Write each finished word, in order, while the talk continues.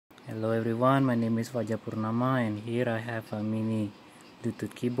Hello everyone, my name is Fajar Purnama and here I have a mini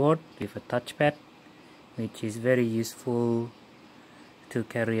Bluetooth keyboard with a touchpad, which is very useful to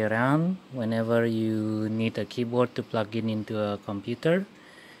carry around whenever you need a keyboard to plug in into a computer,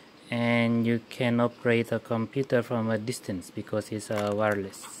 and you can operate a computer from a distance because it's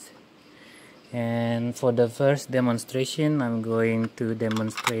wireless. And for the first demonstration, I'm going to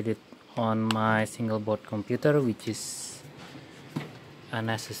demonstrate it on my single board computer, which is an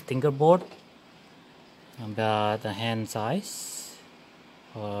Asus Tinker Board, about a hand size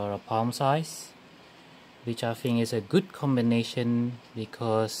or a palm size, which I think is a good combination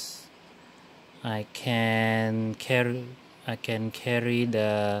because I can carry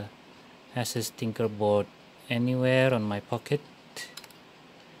the Asus Tinker Board anywhere on my pocket,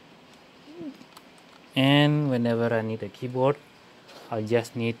 and whenever I need a keyboard, I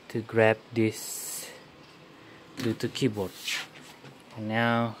just need to grab this Bluetooth keyboard. And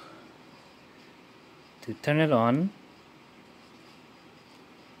now to turn it on,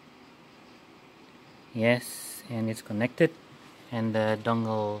 yes, and it's connected and the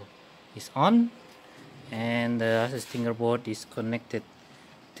dongle is on, and the Asus Tinker Board is connected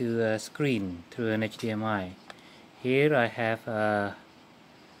to a screen through an HDMI. Here I have a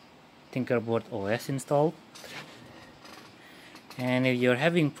Tinker Board OS installed, and if you're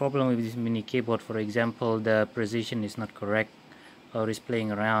having problem with this mini keyboard, for example the precision is not correct or is playing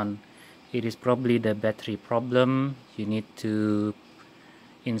around, it is probably the battery problem. You need to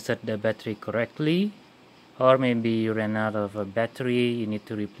insert the battery correctly, or maybe you ran out of a battery, you need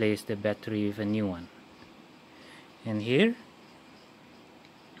to replace the battery with a new one. And here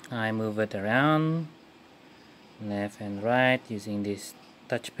I move it around left and right using this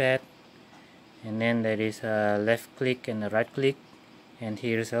touchpad, and then there is a left click and a right click, and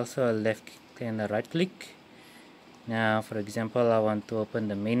here is also a left click and a right click. Now for example, I want to open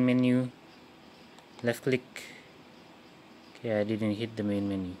the main menu, left click. Okay, I didn't hit the main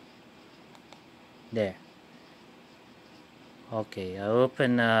menu. There. Okay, I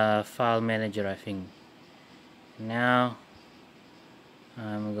open a file manager, I think. Now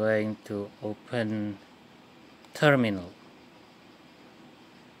I'm going to open terminal,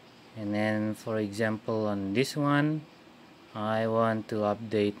 and then for example on this one I want to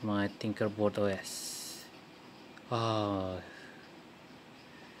update my Tinker Board OS. Oh,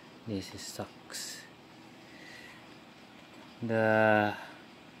 this sucks.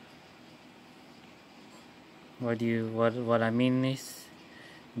 What I mean is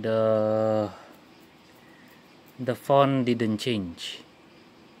the font didn't change.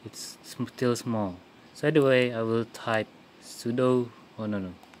 It's still small. So anyway, I will type sudo. Oh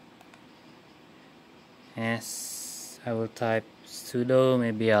no. As I will type sudo,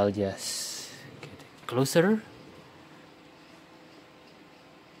 maybe I'll just get it closer.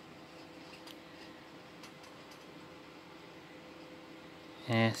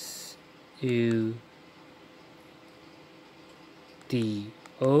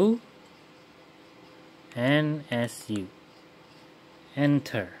 sudo and su,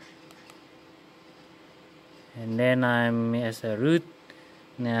 enter, and then I'm as a root.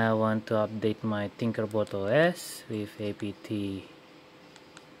 Now I want to update my Tinker Board OS with apt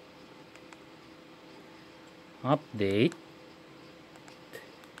update,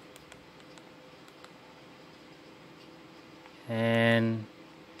 and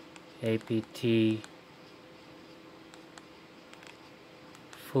apt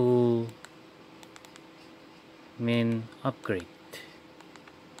full min upgrade.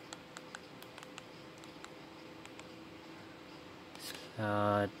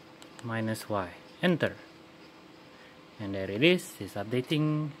 -y, enter, and there it is. It's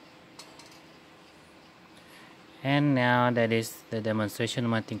updating. And now that is the demonstration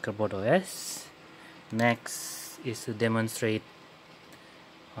of my Tinker Board OS. Next is to demonstrate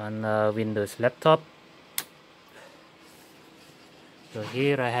on a Windows laptop. So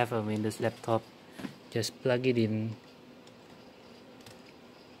here I have a Windows laptop. Just plug it in.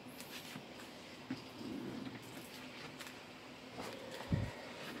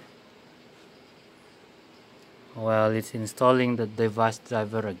 Well, it's installing the device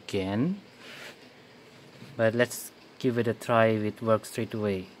driver again, but let's give it a try if it works straight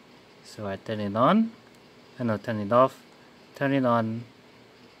away. So I turn it on, turn it off, turn it on,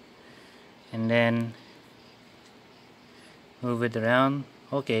 and then move it around.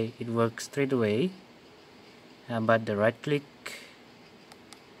 Okay, it works straight away. But the right click,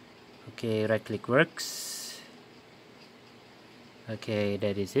 okay, right click works. Okay,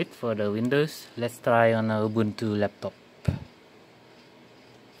 that is it for the Windows. Let's try on a Ubuntu laptop.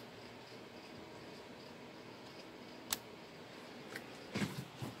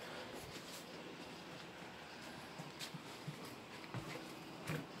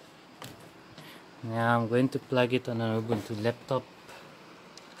 Now I'm going to plug it on an Ubuntu laptop.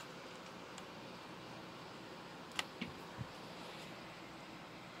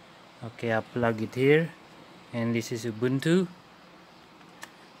 Okay, I plug it here, and this is Ubuntu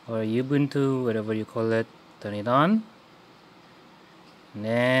or Ubuntu, whatever you call it. Turn it on, and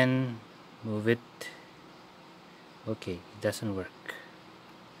then move it. Okay, it doesn't work.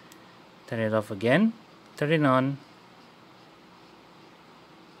 Turn it off again, turn it on.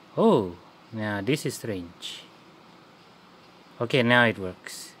 Oh, now this is strange. Okay, now it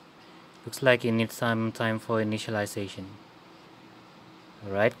works. Looks like it needs some time for initialization.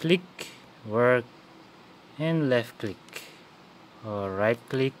 Right click, work, and left click, or right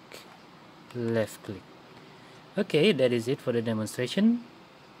click, left click. Okay, that is it for the demonstration.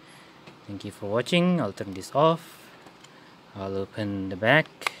 Thank you for watching. I'll turn this off. I'll open the back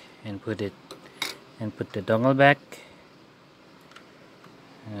and put the dongle back.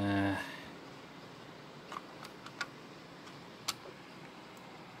 I'll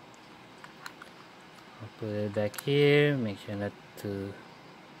put it back here. Make sure not to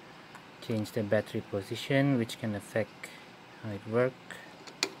change the battery position, which can affect how it works.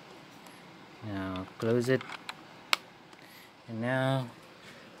 Now close it, and now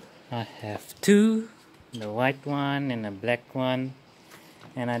I have two, the white one and a black one,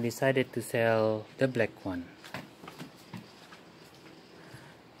 and I decided to sell the black one.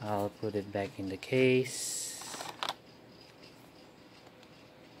 I'll put it back in the case.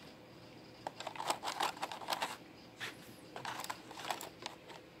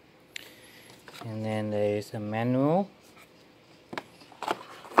 And then there is a manual.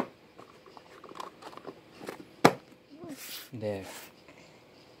 There.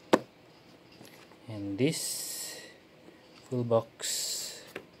 And this full box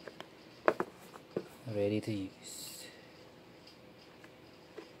ready to use.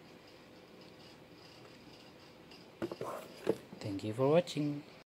 Thank you for watching.